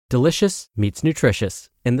Delicious meets nutritious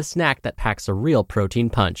in the snack that packs a real protein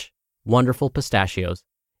punch. Wonderful Pistachios.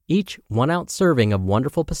 Each 1-ounce serving of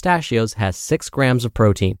Wonderful Pistachios has 6 grams of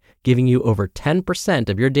protein, giving you over 10%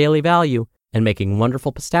 of your daily value and making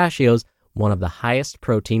Wonderful Pistachios one of the highest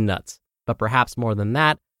protein nuts. But perhaps more than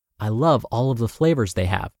that, I love all of the flavors they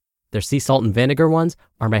have. Their sea salt and vinegar ones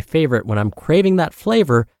are my favorite when I'm craving that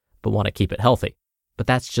flavor but want to keep it healthy. But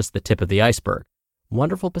that's just the tip of the iceberg.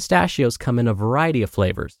 Wonderful Pistachios come in a variety of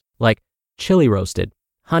flavors, like chili roasted,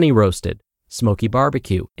 honey roasted, smoky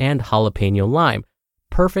barbecue, and jalapeno lime,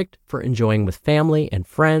 perfect for enjoying with family and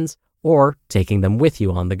friends or taking them with you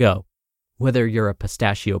on the go. Whether you're a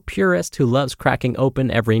pistachio purist who loves cracking open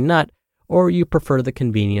every nut, or you prefer the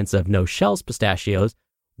convenience of no-shells pistachios,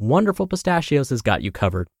 Wonderful Pistachios has got you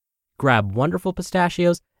covered. Grab Wonderful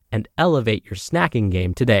Pistachios and elevate your snacking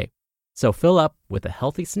game today. So fill up with a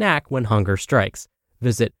healthy snack when hunger strikes.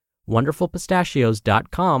 Visit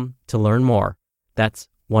wonderfulpistachios.com to learn more. That's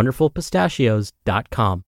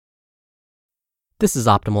wonderfulpistachios.com. This is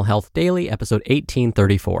Optimal Health Daily, episode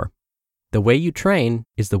 1834. The Way You Train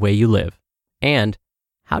is the Way You Live. And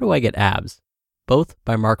How Do I Get Abs? Both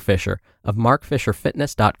by Mark Fisher of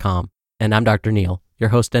markfisherfitness.com. And I'm Dr. Neil, your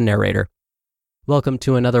host and narrator. Welcome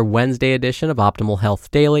to another Wednesday edition of Optimal Health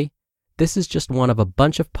Daily. This is just one of a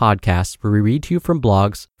bunch of podcasts where we read to you from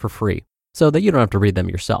blogs for free, so that you don't have to read them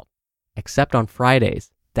yourself. Except on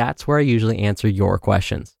Fridays, that's where I usually answer your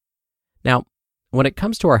questions. Now, when it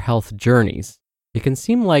comes to our health journeys, it can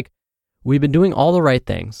seem like we've been doing all the right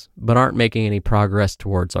things, but aren't making any progress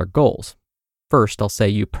towards our goals. First, I'll say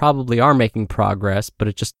you probably are making progress, but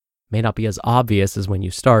it just may not be as obvious as when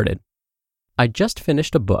you started. I just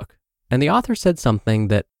finished a book, and the author said something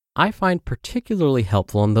that I find particularly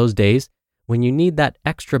helpful in those days when you need that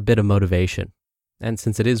extra bit of motivation. And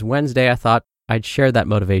since it is Wednesday, I thought I'd share that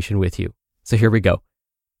motivation with you. So here we go.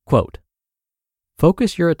 Quote,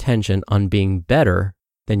 "Focus your attention on being better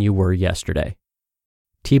than you were yesterday."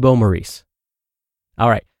 Thibaut Maurice. All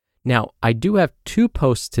right. Now, I do have 2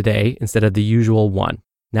 posts today instead of the usual one.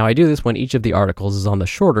 Now, I do this when each of the articles is on the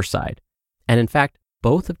shorter side. And in fact,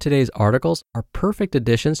 both of today's articles are perfect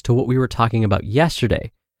additions to what we were talking about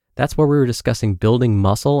yesterday. That's where we were discussing building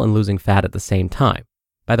muscle and losing fat at the same time.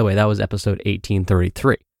 By the way, that was episode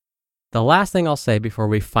 1833. The last thing I'll say before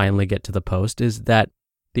we finally get to the post is that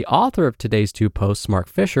the author of today's 2 posts, Mark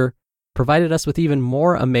Fisher, provided us with even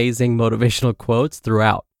more amazing motivational quotes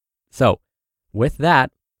throughout. So, with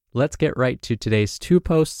that, let's get right to today's 2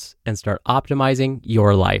 posts and start optimizing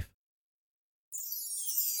your life.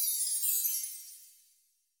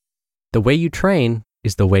 The Way You Train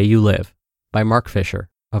is the Way You Live by Mark Fisher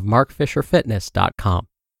of markfisherfitness.com.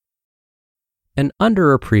 An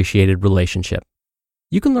underappreciated relationship.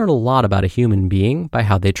 You can learn a lot about a human being by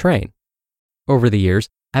how they train. Over the years,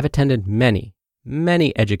 I've attended many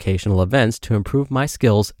educational events to improve my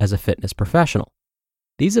skills as a fitness professional.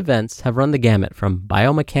 These events have run the gamut from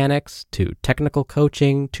biomechanics to technical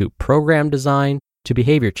coaching to program design to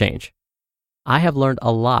behavior change. I have learned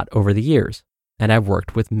a lot over the years, and I've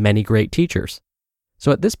worked with many great teachers.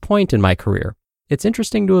 So at this point in my career, it's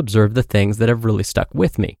interesting to observe the things that have really stuck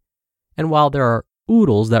with me. And while there are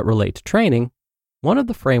oodles that relate to training, one of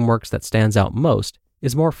the frameworks that stands out most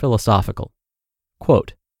is more philosophical.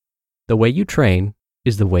 Quote, "The way you train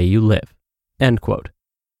is the way you live." End quote.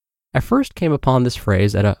 I first came upon this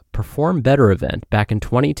phrase at a Perform Better event back in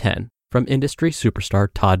 2010 from industry superstar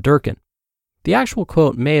Todd Durkin. The actual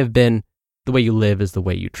quote may have been, "The way you live is the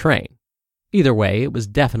way you train." Either way, it was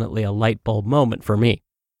definitely a light bulb moment for me.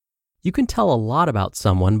 You can tell a lot about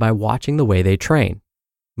someone by watching the way they train.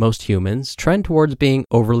 Most humans trend towards being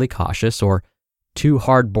overly cautious or too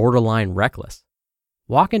hard borderline reckless.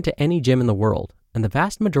 Walk into any gym in the world, and the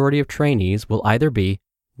vast majority of trainees will either be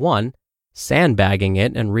 1. Sandbagging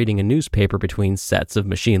it and reading a newspaper between sets of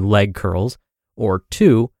machine leg curls, or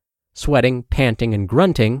 2. Sweating, panting, and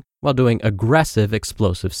grunting while doing aggressive,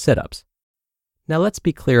 explosive sit-ups. Now let's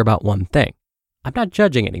be clear about one thing. I'm not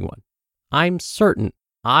judging anyone. I'm certain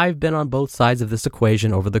I've been on both sides of this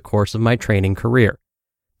equation over the course of my training career.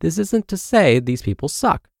 This isn't to say these people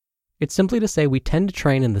suck. It's simply to say we tend to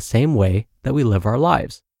train in the same way that we live our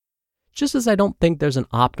lives. Just as I don't think there's an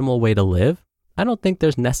optimal way to live, I don't think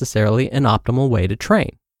there's necessarily an optimal way to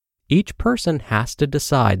train. Each person has to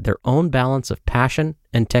decide their own balance of passion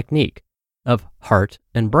and technique, of heart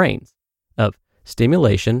and brains, of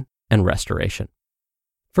stimulation and restoration.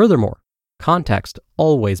 Furthermore, context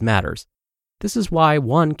always matters. This is why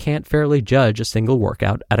one can't fairly judge a single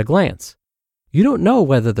workout at a glance. You don't know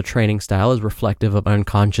whether the training style is reflective of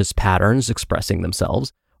unconscious patterns expressing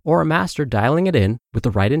themselves, or a master dialing it in with the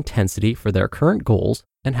right intensity for their current goals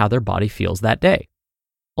and how their body feels that day.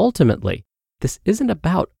 Ultimately, this isn't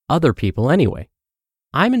about other people anyway.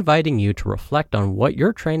 I'm inviting you to reflect on what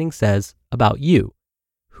your training says about you,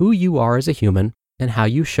 who you are as a human, and how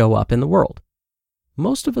you show up in the world.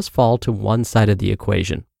 Most of us fall to one side of the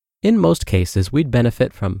equation. In most cases, we'd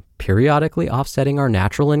benefit from periodically offsetting our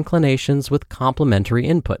natural inclinations with complementary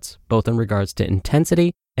inputs, both in regards to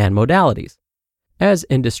intensity and modalities. As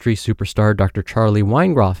industry superstar Dr. Charlie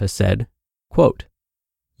Weingroff has said, quote,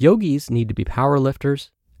 "Yogis need to be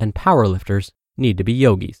powerlifters, and powerlifters need to be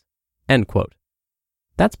yogis," end quote.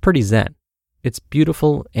 That's pretty zen. It's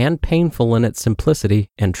beautiful and painful in its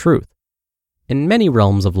simplicity and truth. In many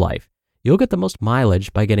realms of life, you'll get the most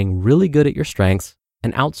mileage by getting really good at your strengths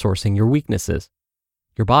and outsourcing your weaknesses.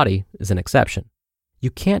 Your body is an exception.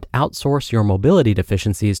 You can't outsource your mobility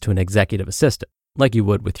deficiencies to an executive assistant, like you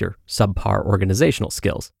would with your subpar organizational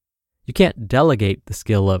skills. You can't delegate the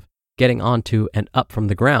skill of getting onto and up from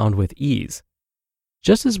the ground with ease.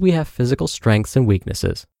 Just as we have physical strengths and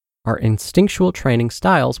weaknesses, our instinctual training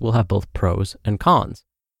styles will have both pros and cons.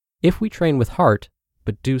 If we train with heart,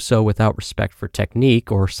 but do so without respect for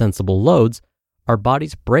technique or sensible loads, our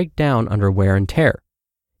bodies break down under wear and tear.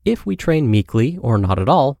 If we train meekly or not at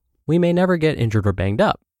all, we may never get injured or banged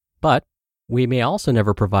up, but we may also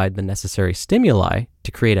never provide the necessary stimuli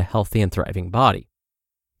to create a healthy and thriving body.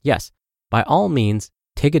 Yes, by all means,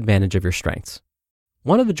 take advantage of your strengths.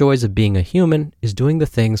 One of the joys of being a human is doing the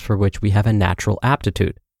things for which we have a natural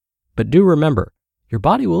aptitude. But do remember, your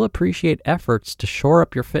body will appreciate efforts to shore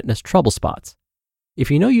up your fitness trouble spots. If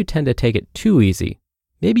you know you tend to take it too easy,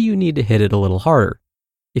 maybe you need to hit it a little harder.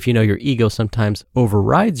 If you know your ego sometimes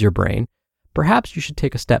overrides your brain, perhaps you should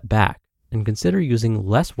take a step back and consider using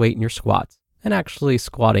less weight in your squats, and actually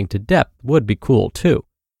squatting to depth would be cool too.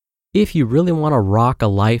 If you really want to rock a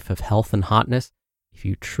life of health and hotness, if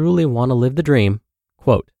you truly want to live the dream,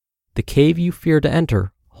 quote, "The cave you fear to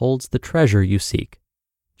enter holds the treasure you seek."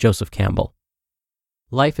 Joseph Campbell.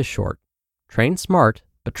 Life is short. Train smart,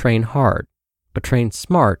 but train hard. But train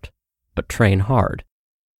smart, but train hard.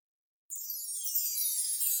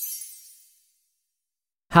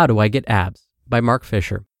 How Do I Get Abs? By Mark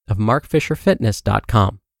Fisher of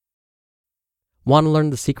markfisherfitness.com. Want to learn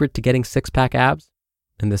the secret to getting six-pack abs?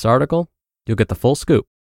 In this article, you'll get the full scoop.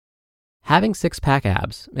 Having six-pack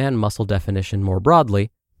abs, and muscle definition more broadly,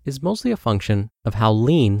 is mostly a function of how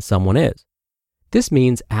lean someone is. This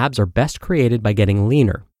means abs are best created by getting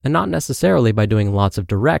leaner, and not necessarily by doing lots of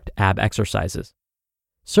direct ab exercises.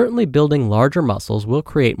 Certainly building larger muscles will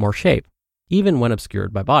create more shape, even when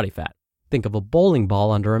obscured by body fat. Think of a bowling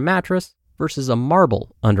ball under a mattress versus a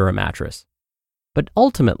marble under a mattress. But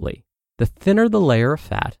ultimately, the thinner the layer of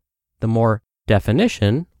fat, the more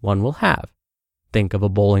definition one will have. Think of a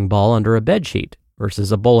bowling ball under a bedsheet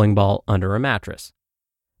versus a bowling ball under a mattress.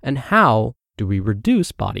 And how do we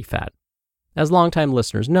reduce body fat? As longtime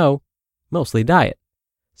listeners know, mostly diet.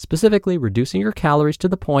 Specifically, reducing your calories to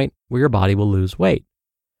the point where your body will lose weight.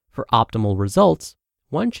 For optimal results,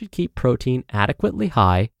 one should keep protein adequately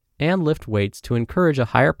high and lift weights to encourage a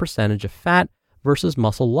higher percentage of fat versus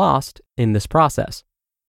muscle lost in this process.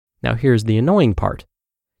 Now here's the annoying part.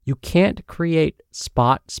 You can't create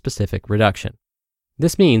spot-specific reduction.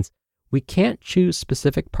 This means we can't choose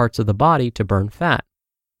specific parts of the body to burn fat.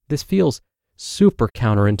 This feels super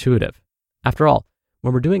counterintuitive. After all,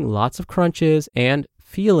 when we're doing lots of crunches and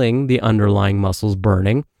feeling the underlying muscles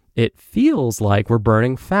burning, it feels like we're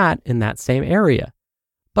burning fat in that same area.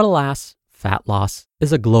 But alas, fat loss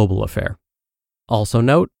is a global affair. Also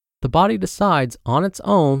note, the body decides on its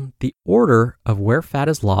own the order of where fat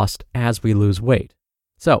is lost as we lose weight.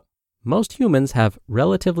 So, most humans have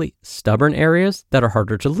relatively stubborn areas that are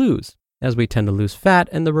harder to lose, as we tend to lose fat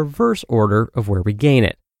in the reverse order of where we gain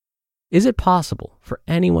it. Is it possible for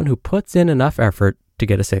anyone who puts in enough effort to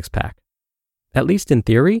get a six-pack? At least in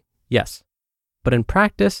theory, yes. But in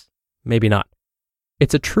practice, maybe not.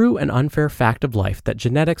 It's a true and unfair fact of life that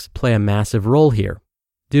genetics play a massive role here,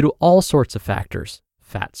 due to all sorts of factors: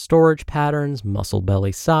 fat storage patterns, muscle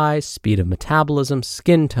belly size, speed of metabolism,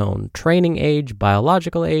 skin tone, training age,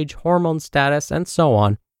 biological age, hormone status, and so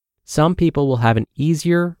on. Some people will have an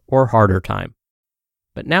easier or harder time.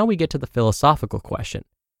 But now we get to the philosophical question.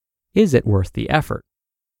 Is it worth the effort?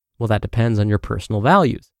 Well, that depends on your personal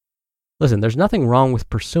values. Listen, there's nothing wrong with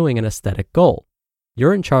pursuing an aesthetic goal.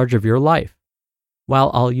 You're in charge of your life.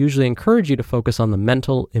 While I'll usually encourage you to focus on the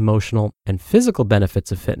mental, emotional, and physical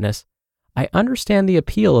benefits of fitness, I understand the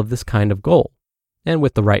appeal of this kind of goal. And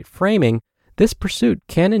with the right framing, this pursuit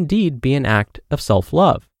can indeed be an act of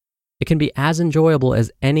self-love. It can be as enjoyable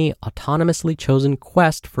as any autonomously chosen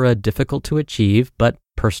quest for a difficult to achieve but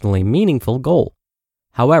personally meaningful goal.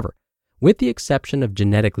 However, with the exception of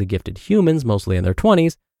genetically gifted humans, mostly in their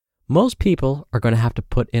 20s, most people are going to have to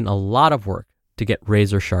put in a lot of work to get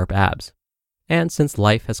razor-sharp abs. And since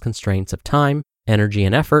life has constraints of time, energy,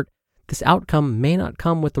 and effort, this outcome may not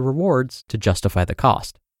come with the rewards to justify the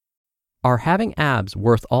cost. Are having abs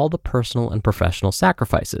worth all the personal and professional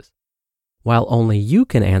sacrifices? While only you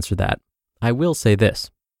can answer that, I will say this.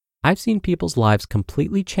 I've seen people's lives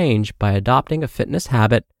completely change by adopting a fitness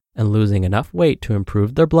habit and losing enough weight to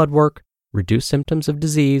improve their blood work, reduce symptoms of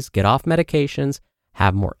disease, get off medications,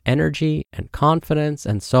 have more energy and confidence,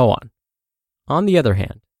 and so on. On the other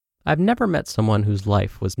hand, I've never met someone whose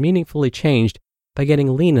life was meaningfully changed by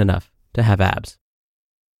getting lean enough to have abs.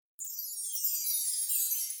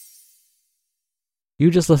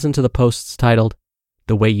 You just listened to the posts titled,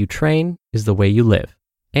 "The Way You Train is the Way You Live,"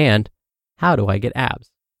 and "How Do I Get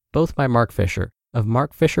Abs?" both by Mark Fisher of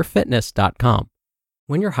markfisherfitness.com.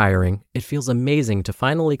 When you're hiring, it feels amazing to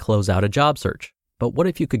finally close out a job search. But what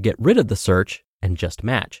if you could get rid of the search and just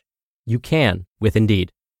match? You can with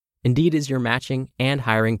Indeed. Indeed is your matching and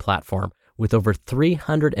hiring platform with over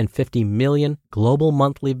 350 million global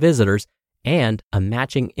monthly visitors and a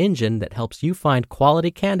matching engine that helps you find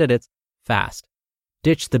quality candidates fast.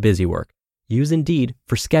 Ditch the busy work. Use Indeed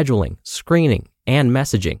for scheduling, screening, and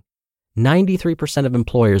messaging. 93% of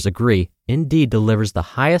employers agree Indeed delivers the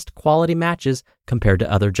highest quality matches compared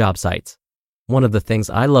to other job sites. One of the things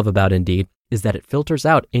I love about Indeed is that it filters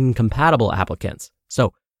out incompatible applicants.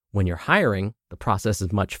 So when you're hiring, the process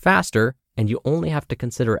is much faster and you only have to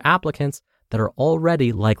consider applicants that are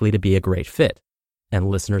already likely to be a great fit. And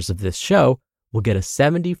listeners of this show will get a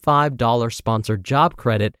 $75 sponsored job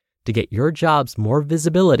credit to get your jobs more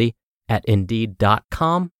visibility at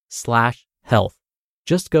Indeed.com/health.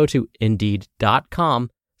 Just go to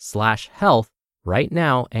Indeed.com/health right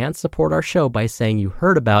now and support our show by saying you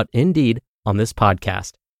heard about Indeed on this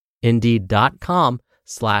podcast.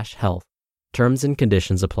 Indeed.com/health. Terms and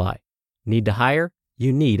conditions apply. Need to hire?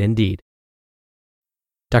 You need Indeed.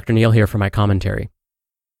 Dr. Neal here for my commentary.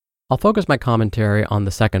 I'll focus my commentary on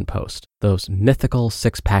the second post, those mythical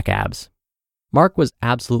six-pack abs. Mark was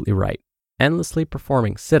absolutely right. Endlessly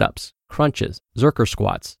performing sit-ups, crunches, Zercher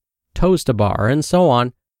squats, toes to bar, and so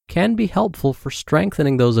on can be helpful for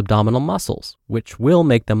strengthening those abdominal muscles, which will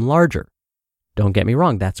make them larger. Don't get me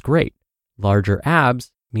wrong, that's great. Larger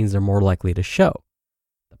abs means they're more likely to show.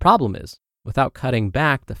 The problem is, without cutting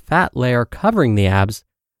back the fat layer covering the abs,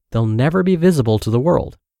 they'll never be visible to the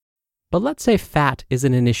world. But let's say fat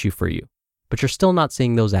isn't an issue for you, but you're still not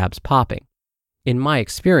seeing those abs popping. In my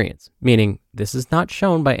experience, meaning this is not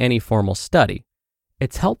shown by any formal study,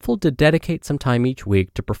 it's helpful to dedicate some time each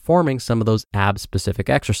week to performing some of those ab-specific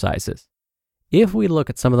exercises. If we look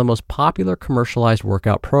at some of the most popular commercialized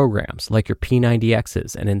workout programs, like your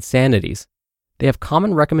P90Xs and Insanities, they have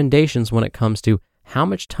common recommendations when it comes to how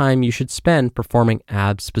much time you should spend performing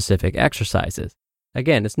ab-specific exercises.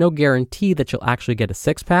 Again, it's no guarantee that you'll actually get a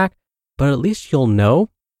six-pack, but at least you'll know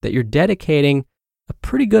that you're dedicating a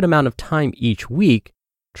pretty good amount of time each week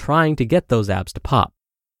trying to get those abs to pop.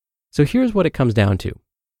 So here's what it comes down to.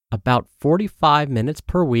 About 45 minutes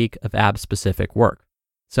per week of ab-specific work.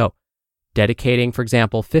 So dedicating, for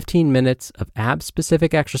example, 15 minutes of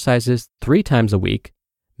ab-specific exercises 3 times a week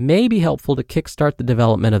may be helpful to kickstart the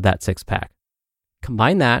development of that six-pack.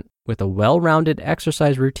 Combine that with a well-rounded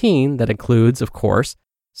exercise routine that includes, of course,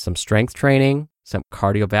 some strength training, some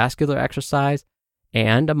cardiovascular exercise,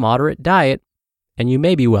 and a moderate diet, and you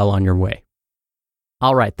may be well on your way.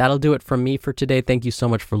 All right, that'll do it from me for today. Thank you so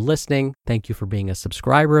much for listening. Thank you for being a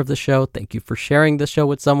subscriber of the show. Thank you for sharing the show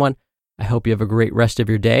with someone. I hope you have a great rest of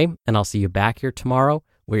your day, and I'll see you back here tomorrow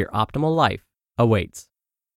where your optimal life awaits.